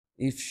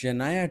If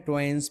Shania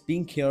Twain's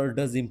pink hair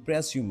does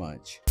impress you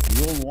much,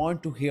 you'll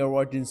want to hear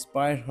what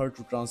inspired her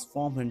to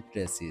transform her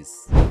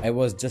dresses. I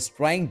was just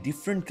trying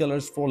different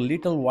colors for a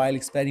little while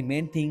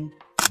experimenting,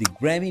 the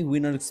Grammy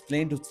winner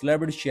explained to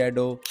celebrity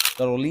shadow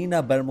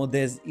Carolina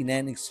Bermudez in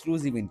an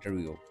exclusive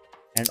interview.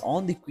 And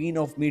on the Queen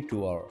of Me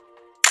tour,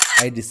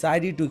 I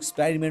decided to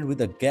experiment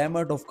with a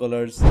gamut of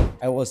colors.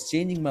 I was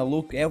changing my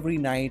look every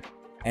night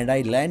and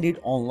I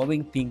landed on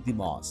loving pink the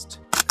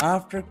most.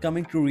 After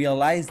coming to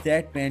realize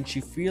that when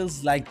she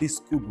feels like this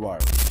could work,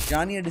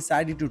 Shania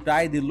decided to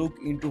tie the look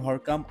into her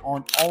come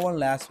on our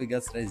Las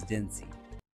Vegas residency.